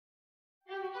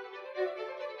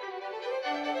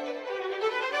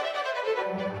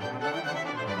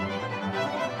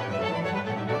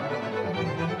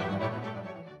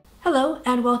Hello,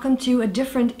 and welcome to A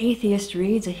Different Atheist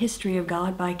Reads, A History of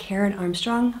God by Karen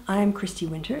Armstrong. I'm Christy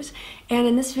Winters, and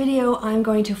in this video I'm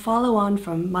going to follow on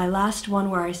from my last one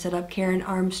where I set up Karen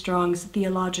Armstrong's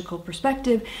theological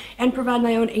perspective and provide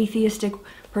my own atheistic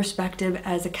perspective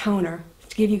as a counter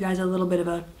to give you guys a little bit of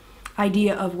an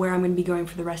idea of where I'm going to be going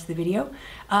for the rest of the video.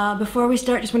 Before we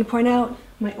start, just want to point out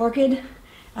my orchid.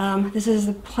 This is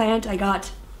the plant I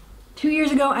got 2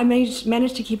 years ago. I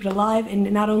managed to keep it alive,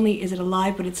 and not only is it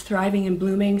alive, but it's thriving and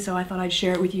blooming, so I thought I'd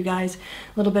share it with you guys.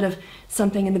 A little bit of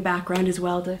something in the background as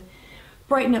well to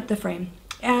brighten up the frame.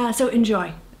 So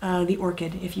enjoy the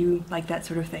orchid if you like that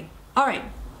sort of thing. Alright,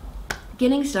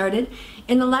 getting started.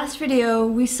 In the last video,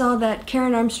 we saw that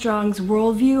Karen Armstrong's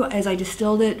worldview, as I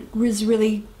distilled it, was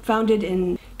really founded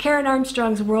in... Karen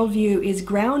Armstrong's worldview is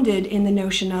grounded in the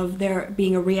notion of there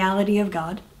being a reality of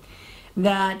God,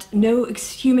 that no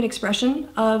human expression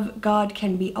of God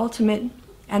can be ultimate,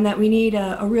 and that we need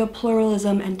a real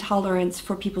pluralism and tolerance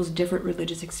for people's different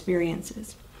religious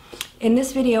experiences. In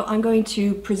this video, I'm going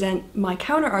to present my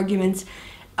counter-arguments.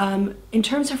 In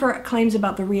terms of her claims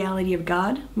about the reality of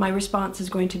God, my response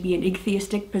is going to be an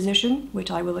atheistic position,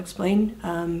 which I will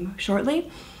explain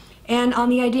shortly. And on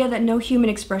the idea that no human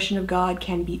expression of God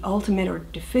can be ultimate or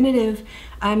definitive,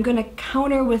 I'm going to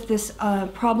counter with this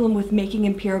problem with making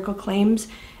empirical claims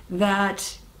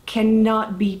that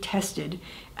cannot be tested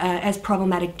as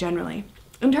problematic generally.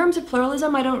 In terms of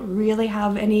pluralism, I don't really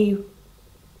have any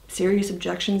serious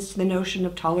objections to the notion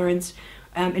of tolerance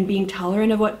and being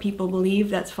tolerant of what people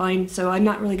believe. That's fine, so I'm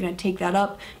not really going to take that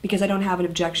up because I don't have an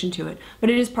objection to it.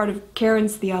 But it is part of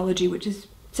Karen's theology, which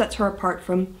sets her apart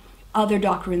from other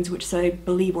doctrines which say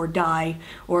believe or die,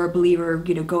 or believe or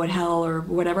go in hell or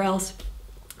whatever else,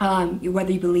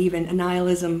 whether you believe in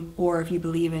annihilism or if you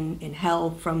believe in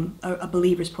hell from a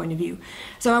believer's point of view.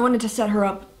 So I wanted to set her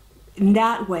up in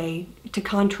that way to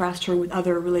contrast her with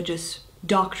other religious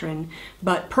doctrine,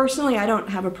 but personally I don't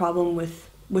have a problem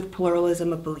with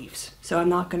pluralism of beliefs, so I'm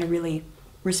not going to really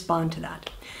respond to that.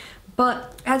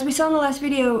 But as we saw in the last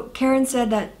video, Karen said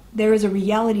that there is a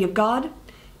reality of God.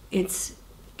 It's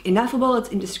ineffable, it's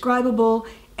indescribable,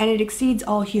 and it exceeds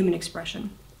all human expression.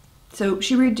 So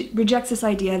she rejects this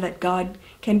idea that God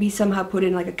can be somehow put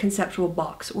in like a conceptual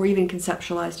box or even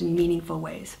conceptualized in meaningful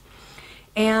ways.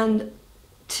 And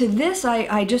to this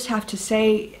I just have to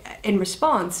say in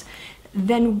response,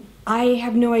 then I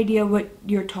have no idea what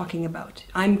you're talking about.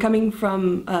 I'm coming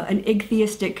from an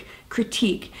atheistic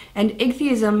critique, and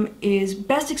atheism is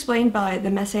best explained by the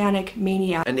messianic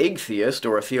maniac. An atheist,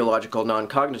 or a theological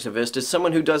non-cognitivist, is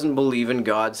someone who doesn't believe in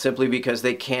God simply because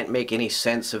they can't make any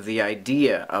sense of the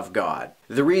idea of God.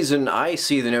 The reason I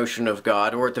see the notion of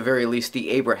God, or at the very least the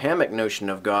Abrahamic notion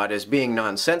of God, as being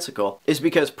nonsensical, is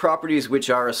because properties which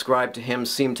are ascribed to him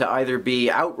seem to either be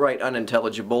outright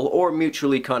unintelligible or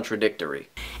mutually contradictory.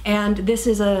 And this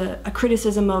is a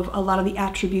criticism of a lot of the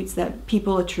attributes that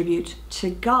people attribute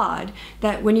to God,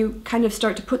 that when you kind of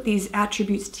start to put these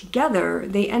attributes together,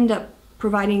 they end up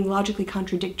providing logically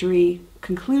contradictory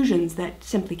conclusions that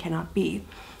simply cannot be.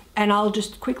 And I'll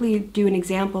just quickly do an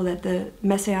example that the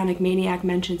Messianic Maniac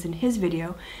mentions in his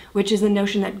video, which is the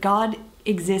notion that God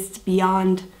exists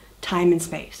beyond time and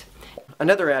space.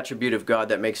 Another attribute of God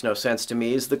that makes no sense to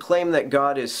me is the claim that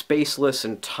God is spaceless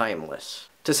and timeless.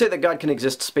 To say that God can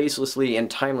exist spacelessly and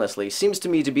timelessly seems to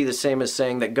me to be the same as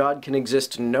saying that God can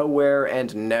exist nowhere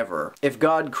and never. If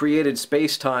God created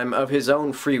space-time of his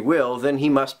own free will, then he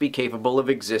must be capable of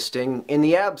existing in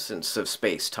the absence of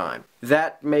space-time.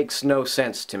 That makes no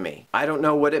sense to me. I don't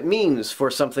know what it means for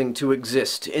something to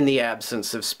exist in the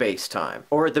absence of space-time,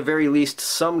 or at the very least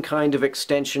some kind of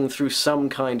extension through some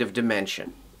kind of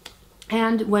dimension.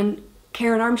 And when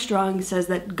Karen Armstrong says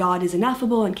that God is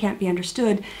ineffable and can't be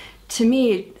understood, to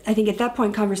me, I think at that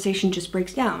point conversation just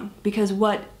breaks down, because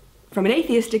from an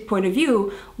atheistic point of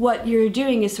view, what you're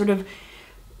doing is sort of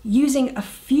using a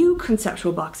few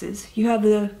conceptual boxes. You have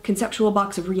the conceptual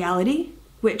box of reality,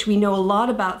 which we know a lot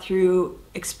about through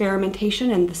experimentation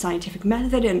and the scientific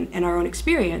method and our own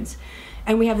experience.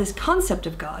 And we have this concept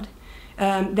of God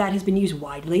that has been used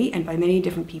widely and by many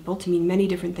different people to mean many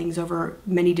different things over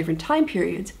many different time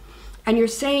periods. And you're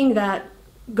saying that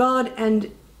God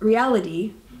and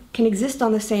reality can exist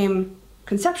on the same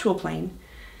conceptual plane,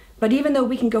 but even though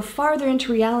we can go farther into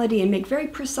reality and make very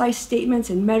precise statements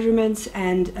and measurements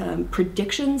and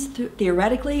predictions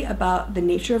theoretically about the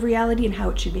nature of reality and how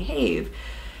it should behave,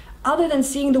 other than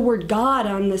seeing the word God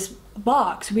on this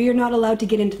box, we are not allowed to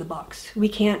get into the box. We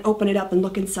can't open it up and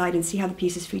look inside and see how the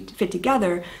pieces fit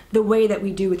together the way that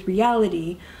we do with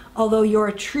reality, although you're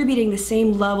attributing the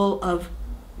same level of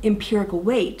empirical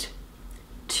weight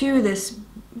to this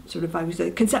sort of, I would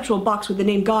say, conceptual box with the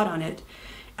name God on it,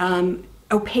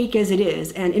 opaque as it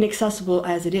is and inaccessible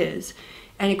as it is,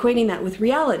 and equating that with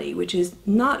reality, which is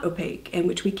not opaque and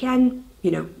which we can,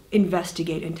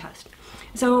 investigate and test.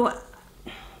 So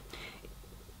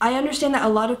I understand that a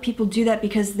lot of people do that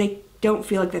because they don't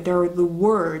feel like that there are the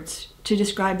words to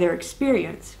describe their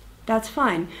experience. That's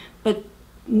fine, but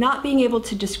not being able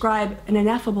to describe an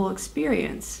ineffable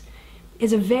experience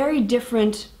is a very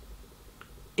different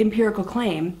empirical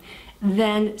claim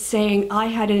than saying I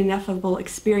had an ineffable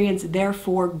experience,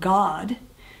 therefore God,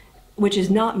 which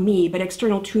is not me, but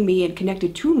external to me and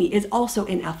connected to me, is also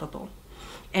ineffable.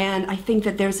 And I think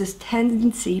that there's this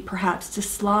tendency perhaps to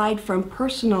slide from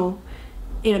personal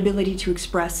inability to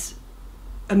express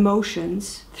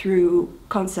emotions through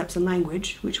concepts and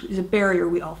language, which is a barrier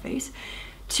we all face,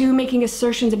 to making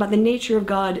assertions about the nature of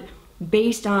God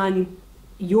based on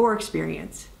your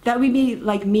experience. That would be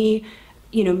like me,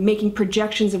 making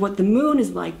projections of what the moon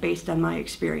is like based on my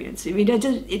experience. I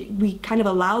mean, we kind of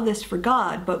allow this for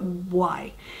God, but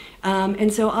why?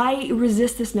 And so I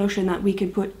resist this notion that we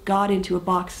could put God into a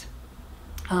box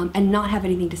and not have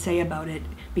anything to say about it,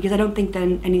 because I don't think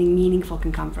then anything meaningful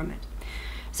can come from it.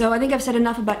 So I think I've said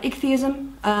enough about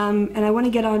ichtheism, and I want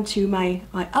to get on to my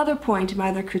other point, my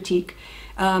other critique,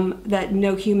 that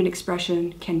no human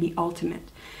expression can be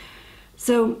ultimate.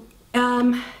 So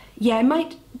yeah, it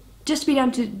might just be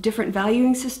down to different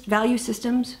value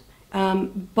systems,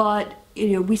 but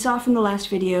we saw from the last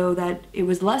video that it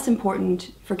was less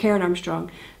important for Karen Armstrong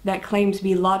that claims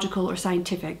be logical or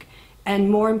scientific,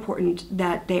 and more important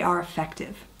that they are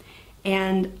effective.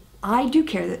 And I do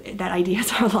care that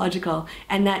ideas are logical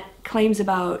and that claims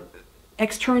about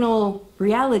external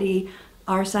reality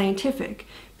are scientific,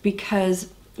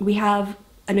 because we have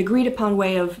an agreed upon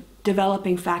way of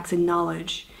developing facts and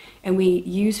knowledge, and we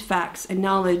use facts and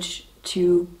knowledge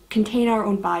to contain our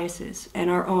own biases and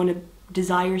our own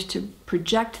desires to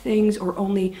project things or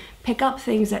only pick up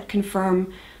things that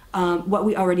confirm what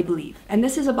we already believe. And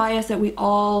this is a bias that we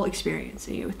all experience,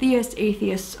 theists,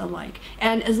 atheists alike.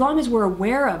 And as long as we're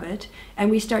aware of it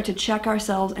and we start to check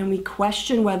ourselves and we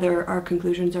question whether our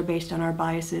conclusions are based on our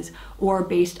biases or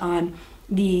based on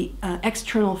the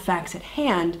external facts at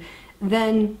hand,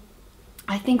 then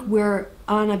I think we're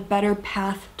on a better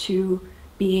path to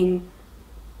being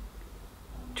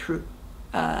true.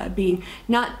 Being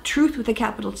not truth with a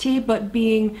capital T, but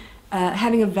being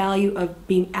having a value of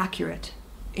being accurate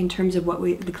in terms of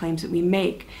the claims that we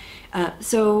make.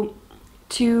 So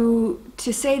to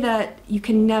say that you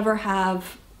can never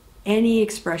have any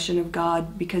expression of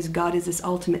God because God is this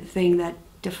ultimate thing that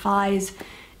defies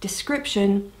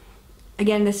description,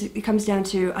 again, it comes down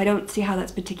to, I don't see how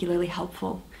that's particularly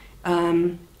helpful.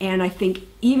 And I think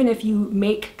even if you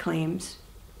make claims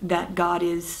that God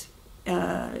is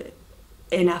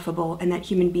ineffable and that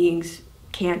human beings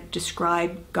can't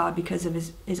describe God because of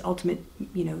his ultimate,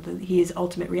 he is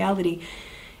ultimate reality,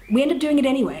 we end up doing it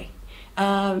anyway,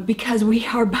 because we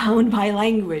are bound by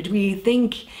language. We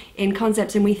think in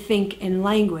concepts and we think in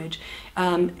language.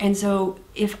 And so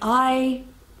if I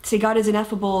say God is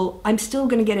ineffable, I'm still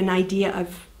going to get an idea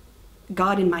of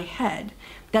God in my head.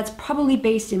 That's probably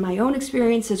based in my own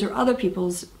experiences or other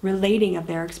people's relating of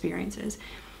their experiences.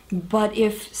 But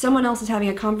if someone else is having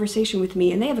a conversation with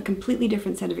me and they have a completely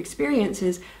different set of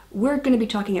experiences, we're going to be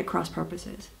talking at cross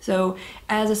purposes. So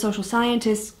as a social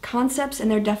scientist, concepts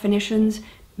and their definitions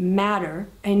matter,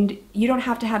 and you don't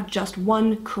have to have just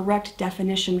one correct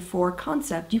definition for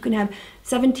concept. You can have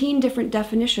 17 different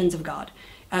definitions of God.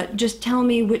 Just tell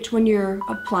me which one you're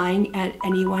applying at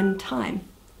any one time.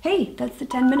 Hey, that's the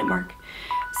 10-minute mark.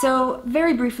 So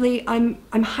very briefly, I'm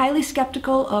highly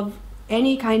skeptical of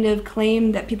any kind of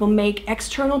claim that people make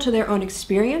external to their own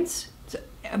experience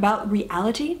about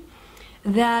reality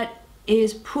that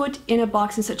is put in a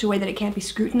box in such a way that it can't be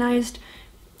scrutinized,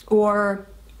 or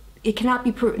it cannot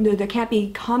be, there can't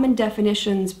be common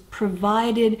definitions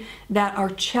provided that are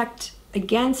checked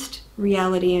against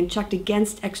reality and checked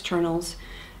against externals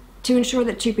to ensure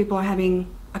that two people are having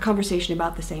a conversation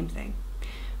about the same thing.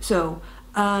 So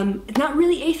it's not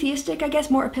really atheistic, I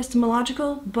guess, more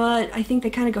epistemological, but I think they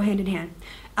kind of go hand in hand.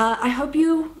 I hope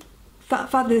you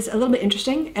thought this a little bit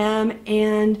interesting, and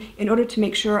in order to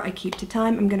make sure I keep to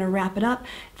time, I'm going to wrap it up.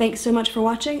 Thanks so much for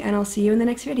watching, and I'll see you in the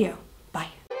next video.